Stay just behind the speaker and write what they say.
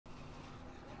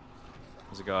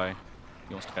There's a guy.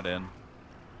 He wants to get in.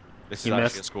 This is He actually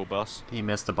missed. a school bus. He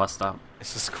missed the bus stop.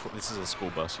 This is a school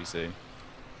bus, you see.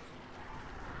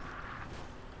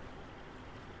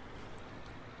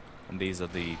 And these are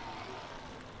the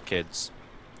kids.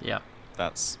 Yeah.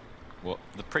 That's what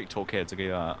the pretty tall kids. I'll give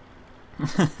you that.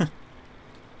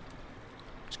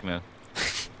 Just gonna.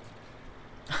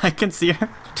 I can see her.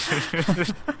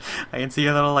 I can see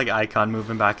your little like icon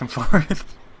moving back and forth.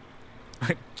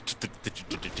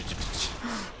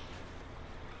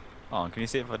 Oh, can you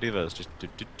see if I do this? Just.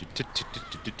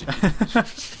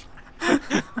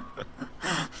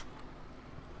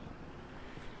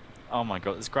 Oh my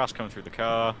god, there's grass coming through the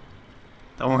car.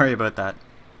 Don't worry about that.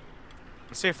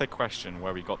 Let's see if they question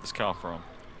where we got this car from.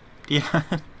 Yeah.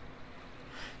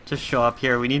 Just show up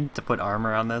here. We need to put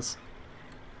armor on this.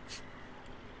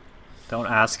 Don't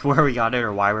ask where we got it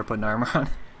or why we're putting armor on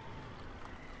it.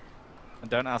 And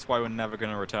don't ask why we're never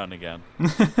going to return again.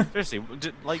 Seriously,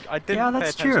 like, I didn't Yeah, pay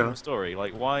that's attention true. to the story.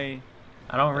 Like, why...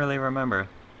 I don't really remember.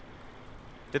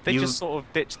 Did they just sort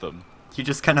of ditch them? You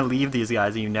just kind of leave these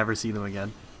guys and you never see them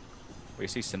again. Well, you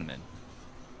see Cinnamon.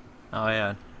 Oh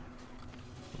yeah.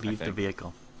 Leave the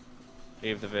vehicle.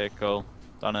 Leave the vehicle.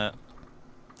 Done it.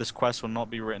 This quest will not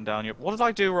be written down yet. What did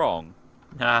I do wrong?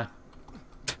 Ah.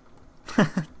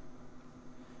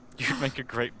 You'd make a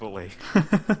great bully.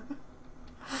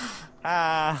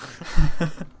 Ah.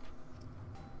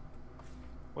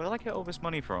 Where did I get all this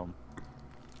money from?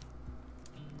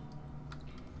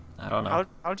 I don't know.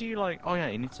 How do you like... Oh yeah,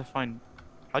 you need to find...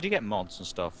 How do you get mods and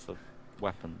stuff for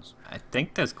weapons? I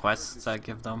think there's quests that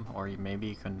give them, or maybe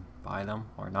you can buy them,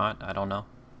 or not. I don't know.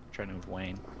 Training with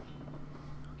Wayne.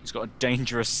 He's got a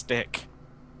dangerous stick.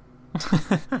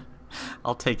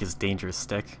 I'll take his dangerous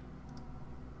stick.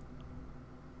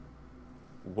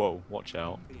 Whoa, watch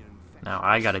out. Now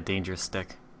I got a dangerous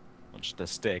stick. Not just a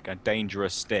stick, a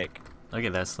dangerous stick. Look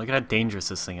at this. Look at how dangerous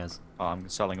this thing is. Oh, I'm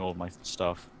selling all of my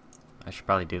stuff. I should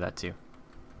probably do that too.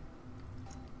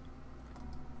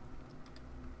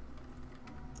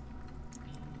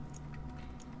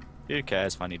 Who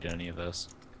cares if I need any of this?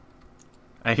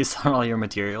 Are you selling all your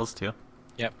materials too?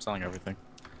 Yep, selling everything.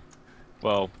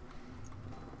 Well,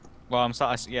 I'm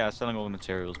selling all the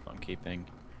materials, but I'm keeping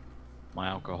my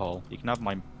alcohol. You can have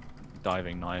my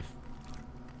diving knife.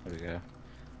 There we go.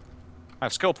 I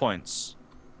have skill points.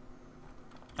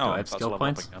 Do I have that's skill level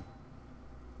up points? again.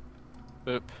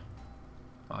 Boop.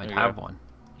 Oh, I There you have go. one.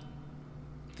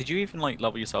 Did you even like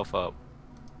level yourself up?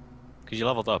 Because you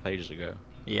leveled up ages ago.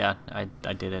 Yeah, I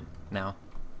did it now.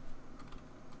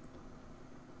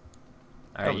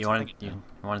 Oh, Alright, it's you want something-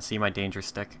 you want to see my danger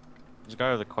stick? There's a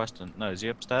guy with a question. No, is he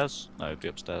upstairs? No, he'd be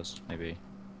upstairs. Maybe.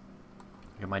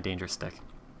 Look at my danger stick.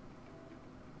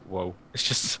 Whoa. It's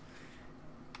just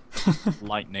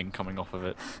lightning coming off of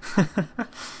it.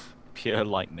 Pure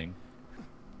lightning.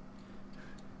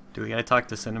 Do we gotta talk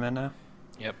to Cinnamon now?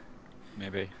 Yep.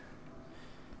 Maybe.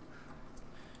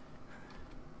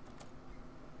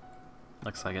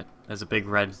 Looks like it. There's a big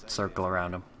red circle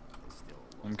around him.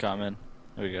 I'm coming.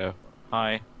 Here we go.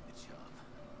 Hi.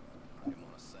 What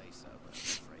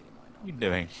are you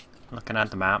doing? Looking at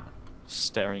the map.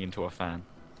 Staring into a fan.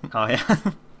 Oh yeah.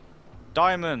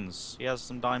 Diamonds! He has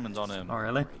some diamonds on him. Oh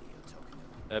really?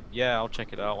 Yeah, I'll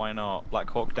check it out. Why not? Black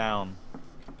Hawk down.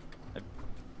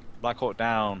 Black Hawk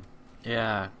down.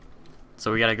 Yeah.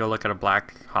 So we gotta go look at a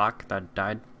Black Hawk that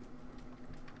died?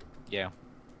 Yeah.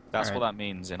 That's what Alright. that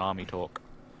means in army talk.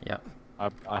 Yep.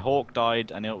 A hawk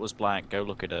died and it was black. Go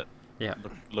look at it. Yeah.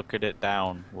 Look at it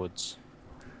downwards.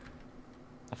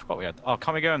 I forgot we had... Oh,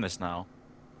 can't we go in this now?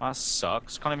 Oh, that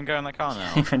sucks. Can't even go in that car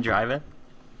now. Even drive it?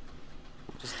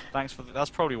 Just thanks for... That's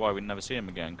probably why we never see him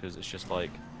again, because it's just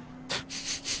like...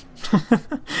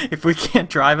 If we can't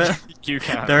drive it, You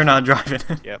can. they're not driving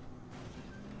it. Yep.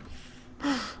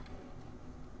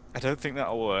 I don't think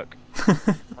that'll work.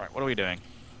 Right, what are we doing?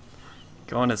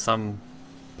 Going to some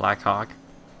Black Hawk.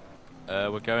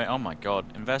 We're going... Oh my god.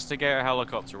 Investigate a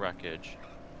helicopter wreckage.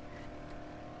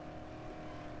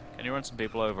 Can you run some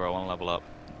people over? I want to level up.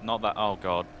 Not that... Oh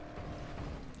god.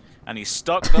 And he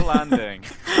stuck the landing.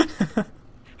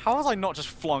 How was I not just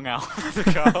flung out of the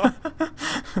car?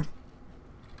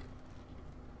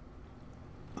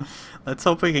 Let's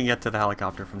hope we can get to the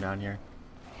helicopter from down here.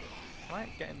 Can I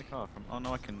get in the car from... Oh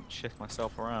no, I can shift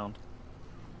myself around.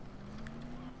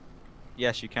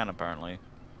 Yes, you can apparently.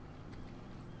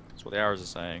 That's what the arrows are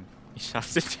saying. You just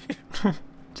have to do...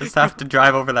 Just have to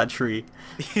drive over that tree.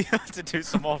 You have to do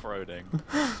some off-roading.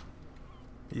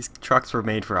 These trucks were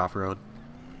made for off-road.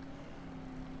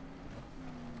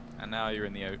 And now you're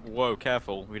in the... Whoa,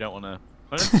 careful. We don't want to...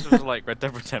 What if this was like Red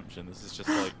Dead Redemption? This is just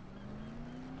like...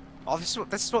 Oh, this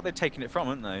is what they've taken it from,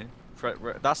 haven't they?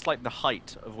 That's like the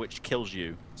height of which kills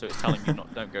you. So it's telling you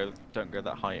not don't go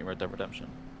that height in Red Dead Redemption.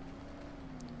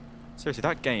 Seriously,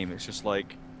 that game, it's just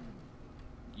like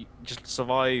you just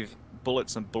survive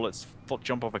bullets and bullets,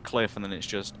 jump off a cliff, and then it's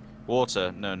just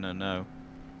water. No, no, no.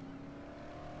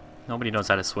 Nobody knows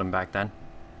how to swim back then.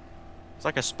 It's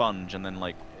like a sponge, and then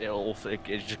like it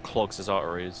just clogs his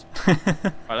arteries.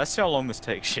 Right, let's see how long this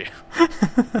takes you.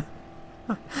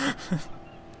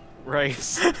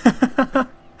 Race.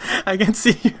 I can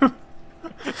see you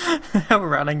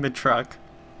running the truck.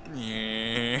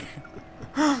 Yeah.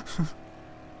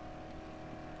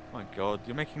 My God,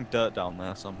 you're making dirt down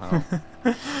there somehow.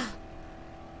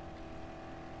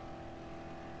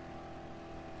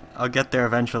 I'll get there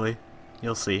eventually.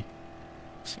 You'll see.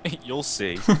 You'll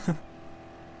see.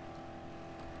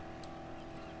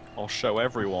 I'll show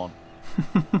everyone.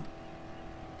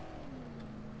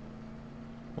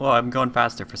 Well, I'm going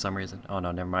faster for some reason. Oh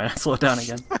no, never mind. I slowed down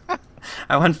again.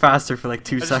 I went faster for like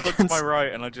 2 seconds. I just looked to my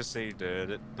right and I just see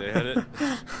did it.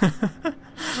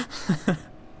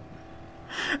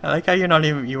 I like how you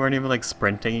weren't even like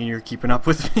sprinting and you're keeping up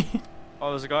with me.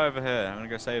 Oh, there's a guy over here. I'm gonna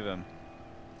go save him.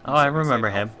 Oh, I remember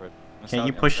him. Can't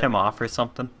you push him off or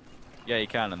something? Yeah, you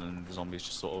can, and then the zombies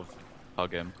just sort of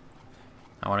hug him.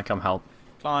 I want to come help.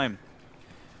 Climb.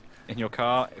 In your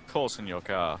car? Of course in your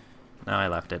car. No, I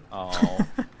left it. Oh.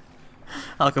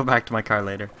 I'll go back to my car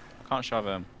later. Can't shove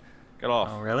him. Get off.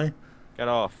 Oh, really? Get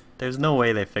off. There's no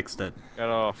way they fixed it. Get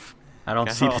off. I don't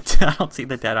Get see off. I don't see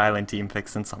the Dead Island team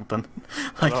fixing something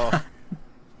like off. that.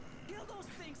 Kill those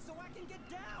things so I can get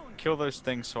down. Kill those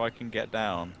things so I can get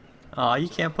down. Oh, you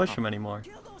can't push him anymore.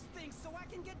 Kill those things so I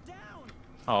can get down.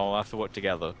 Oh, we'll have to work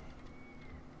together.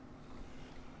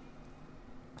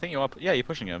 I think you are. Yeah, you're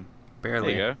pushing him.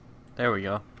 Barely. There you go. There we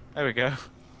go. There we go.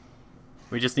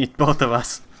 We just need both of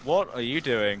us. What are you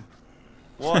doing?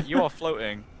 What? You are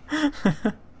floating.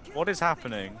 What is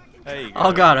happening? There you go.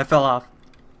 Oh god, I fell off.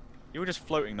 You were just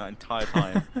floating that entire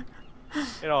time.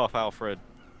 Get off, Alfred.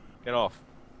 Get off.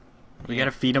 We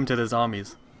gotta feed him to the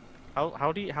zombies.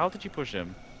 How did you push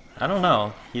him? I don't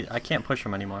know. I can't push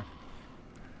him anymore.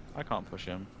 I can't push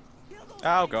him.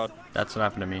 Oh god. That's what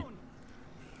happened to me.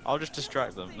 I'll just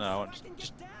distract them. No, I won't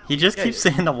just He just Yeah, keeps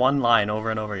saying the one line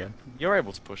over and over again. you're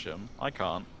able to push him. I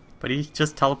can't. But he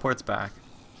just teleports back.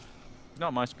 Not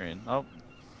on my screen. Oh.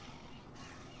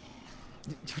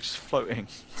 You're just floating.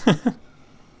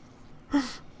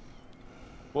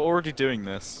 We're already doing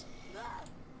this.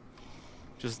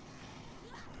 Just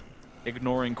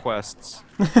ignoring quests.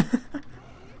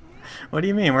 What do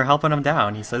you mean? We're helping him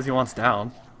down. He says he wants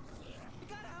down. You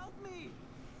gotta help me.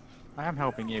 I am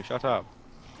helping you. Shut up.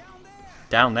 Down there.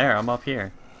 Down there, I'm up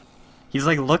here. He's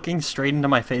like looking straight into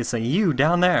my face saying, you,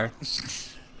 down there.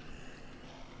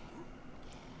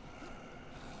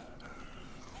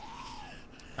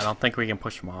 I don't think we can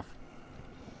push him off.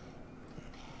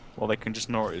 Well, they can just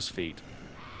gnaw at his feet.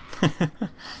 Kill those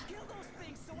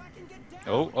things so I can get down.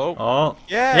 Oh, oh. Oh.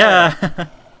 Yeah! Yeah!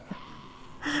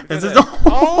 This is...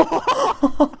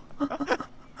 Oh!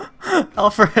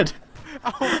 Alfred!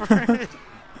 Alfred!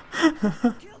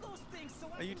 Kill those things so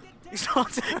I You, can get he's down.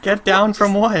 not Get down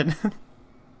from what?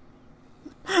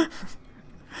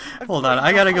 Hold on,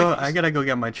 I gotta go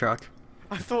get my truck.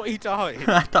 I thought he died.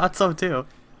 I thought so too.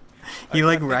 He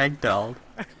like ragdolled.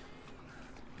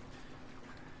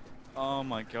 Oh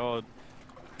my god.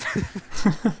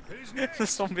 The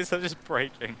zombies are just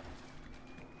breaking.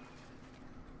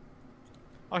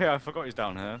 Oh yeah, I forgot he's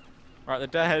down here. Right, they're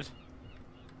dead.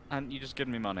 And you just give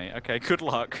me money. Okay, good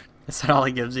luck. Is that all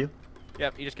he gives you?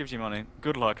 Yep, he just gives you money.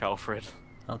 Good luck, Alfred.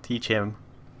 I'll teach him.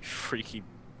 Freaky.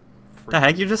 The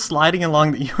heck? You're just sliding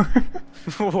along the...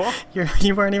 What?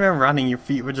 You weren't even running. Your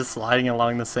feet were just sliding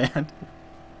along the sand.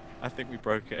 I think we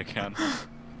broke it again.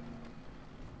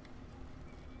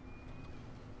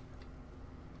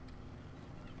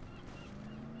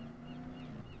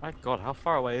 My god, how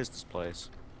far away is this place?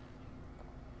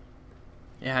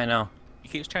 Yeah, I know.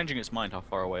 It keeps changing its mind how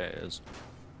far away it is.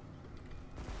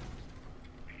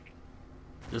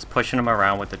 Just pushing him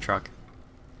around with the truck.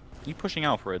 You pushing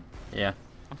Alfred? Yeah.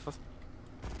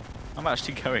 I'm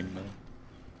actually going though.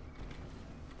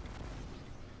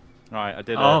 Right, I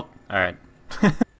did it. Oh, alright.